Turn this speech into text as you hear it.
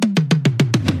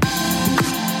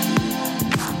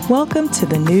Welcome to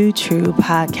the New True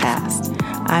Podcast.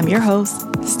 I'm your host,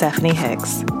 Stephanie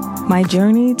Hicks. My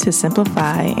journey to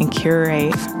simplify and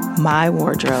curate my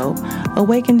wardrobe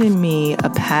awakened in me a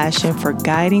passion for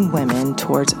guiding women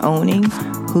towards owning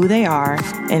who they are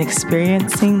and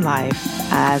experiencing life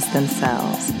as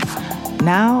themselves.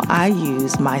 Now I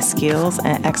use my skills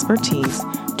and expertise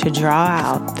to draw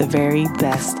out the very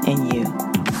best in you.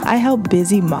 I help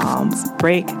busy moms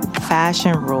break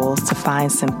fashion rules to find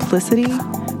simplicity,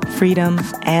 freedom,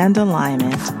 and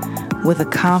alignment with a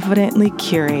confidently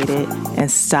curated and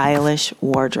stylish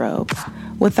wardrobe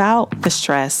without the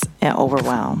stress and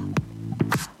overwhelm.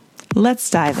 Let's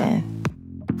dive in.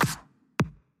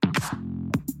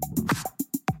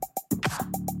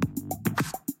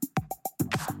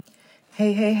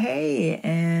 Hey,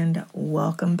 and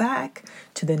welcome back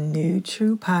to the New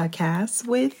True Podcast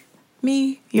with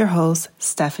me, your host,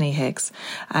 Stephanie Hicks.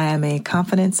 I am a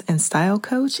confidence and style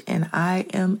coach, and I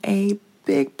am a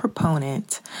big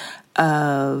proponent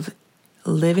of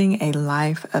living a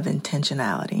life of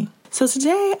intentionality. So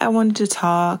today I wanted to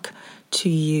talk to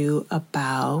you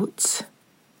about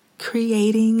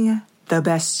creating the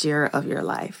best year of your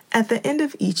life. At the end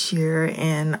of each year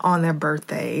and on their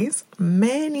birthdays,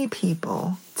 many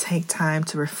people take time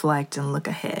to reflect and look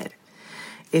ahead.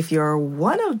 If you're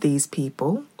one of these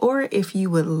people, or if you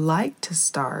would like to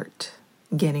start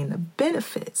getting the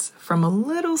benefits from a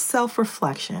little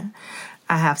self-reflection,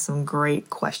 I have some great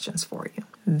questions for you.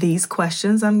 These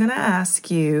questions I'm going to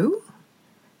ask you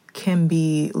can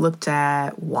be looked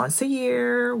at once a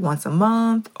year, once a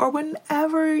month, or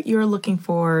whenever you're looking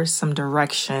for some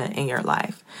direction in your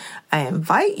life. I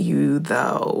invite you,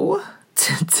 though,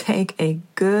 to take a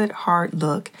good hard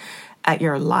look at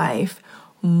your life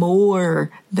more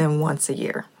than once a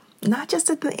year. Not just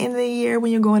at the end of the year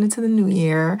when you're going into the new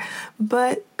year,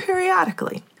 but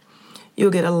periodically.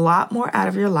 You'll get a lot more out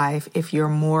of your life if you're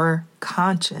more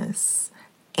conscious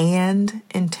and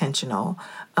intentional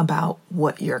about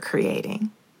what you're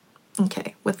creating.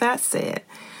 Okay, with that said,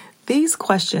 these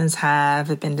questions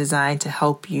have been designed to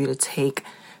help you to take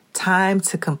time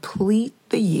to complete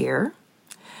the year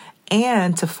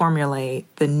and to formulate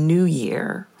the new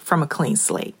year from a clean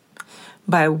slate.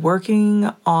 By working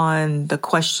on the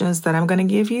questions that I'm going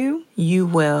to give you, you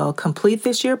will complete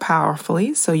this year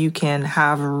powerfully so you can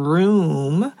have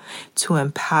room to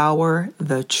empower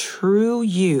the true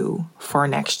you for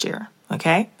next year.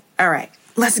 Okay? All right,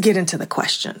 let's get into the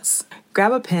questions.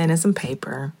 Grab a pen and some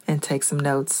paper and take some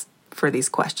notes for these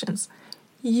questions.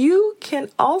 You can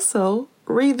also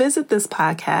revisit this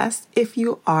podcast if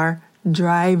you are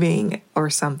driving or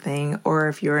something, or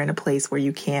if you're in a place where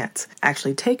you can't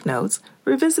actually take notes,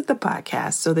 revisit the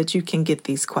podcast so that you can get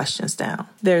these questions down.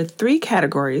 There are 3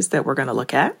 categories that we're going to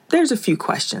look at. There's a few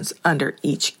questions under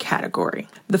each category.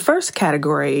 The first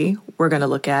category we're going to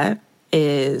look at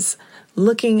is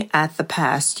looking at the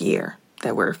past year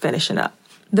that we're finishing up.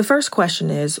 The first question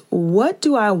is, what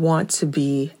do I want to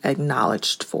be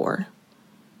acknowledged for?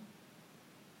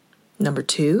 Number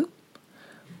 2,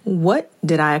 what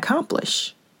did I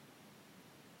accomplish?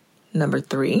 Number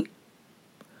 3,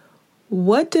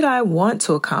 what did I want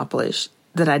to accomplish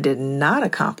that I did not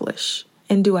accomplish?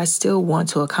 And do I still want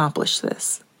to accomplish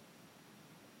this?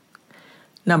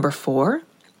 Number 4,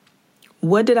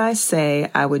 what did I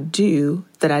say I would do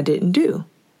that I didn't do?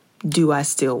 Do I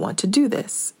still want to do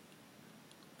this?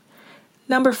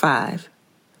 Number 5,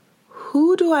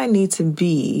 who do I need to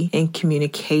be in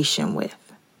communication with?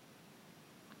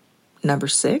 Number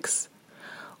 6,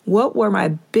 what were my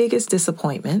biggest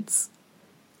disappointments?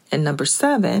 And number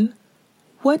 7,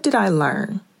 what did I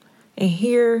learn? And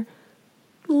here,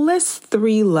 list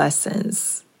 3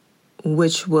 lessons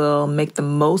which will make the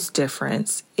most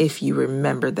difference if you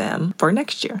remember them for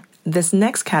next year. This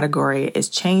next category is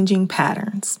changing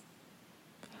patterns.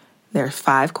 There are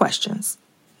 5 questions.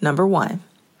 Number 1,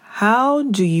 how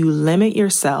do you limit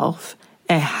yourself?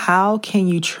 And how can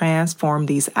you transform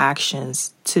these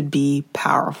actions to be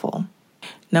powerful?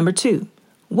 Number 2,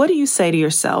 what do you say to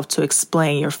yourself to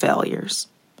explain your failures?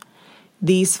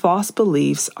 These false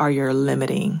beliefs are your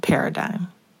limiting paradigm.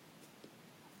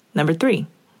 Number 3,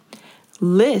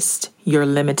 list your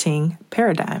limiting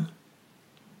paradigm.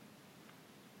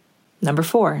 Number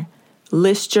 4,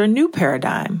 list your new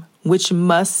paradigm, which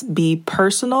must be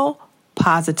personal,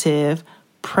 positive,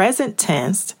 present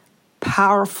tense,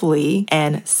 powerfully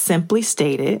and simply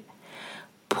stated,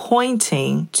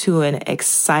 pointing to an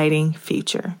exciting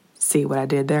future. See what I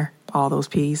did there? All those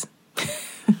P's.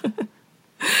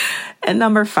 And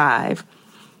number 5,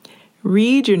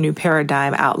 read your new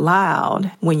paradigm out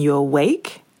loud when you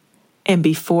awake and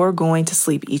before going to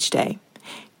sleep each day.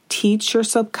 Teach your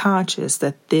subconscious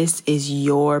that this is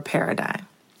your paradigm.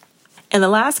 And the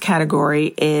last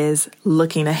category is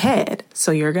looking ahead.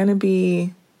 So you're going to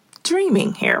be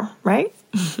dreaming here, right?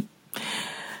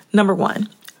 Number 1,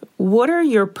 what are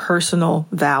your personal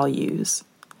values?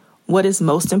 What is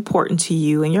most important to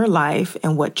you in your life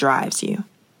and what drives you?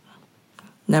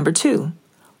 Number 2,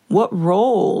 what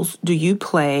roles do you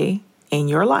play in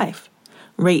your life?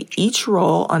 Rate each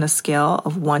role on a scale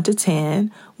of 1 to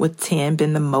 10, with 10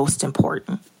 being the most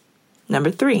important.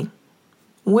 Number 3,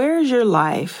 where is your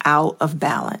life out of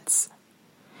balance?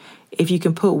 If you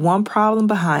can put one problem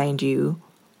behind you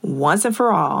once and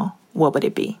for all, what would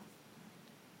it be?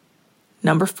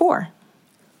 Number 4,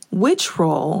 which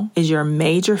role is your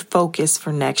major focus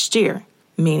for next year?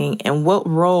 Meaning, in what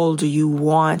role do you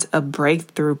want a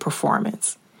breakthrough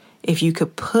performance? If you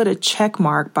could put a check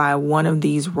mark by one of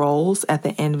these roles at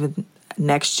the end of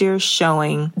next year,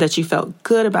 showing that you felt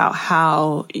good about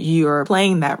how you're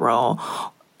playing that role,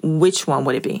 which one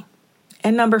would it be?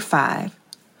 And number 5,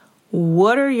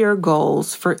 what are your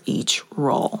goals for each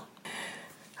role?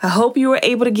 I hope you were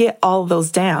able to get all of those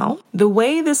down. The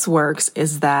way this works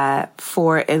is that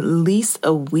for at least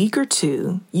a week or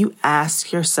 2, you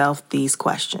ask yourself these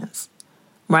questions.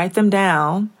 Write them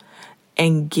down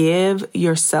and give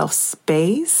yourself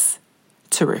space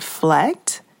to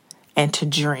reflect and to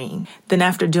dream. Then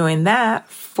after doing that,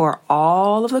 for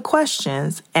all of the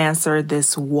questions, answer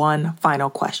this one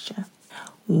final question.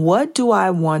 What do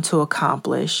I want to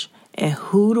accomplish and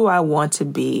who do I want to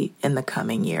be in the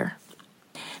coming year?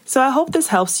 So I hope this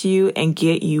helps you and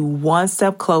get you one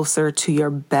step closer to your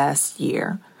best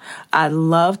year. I'd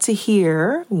love to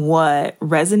hear what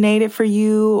resonated for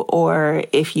you or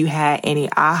if you had any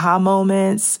aha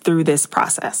moments through this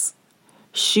process.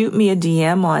 Shoot me a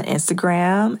DM on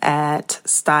Instagram at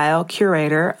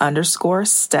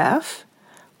stylecurator_Steph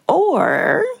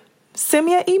or send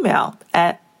me an email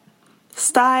at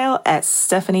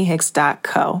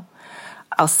style@stephaniehicks.co.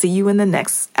 I'll see you in the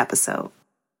next episode.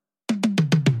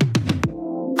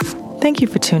 Thank you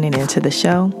for tuning into the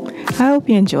show. I hope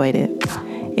you enjoyed it.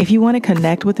 If you want to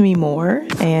connect with me more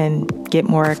and get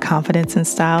more confidence and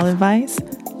style advice,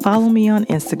 follow me on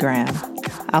Instagram.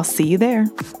 I'll see you there.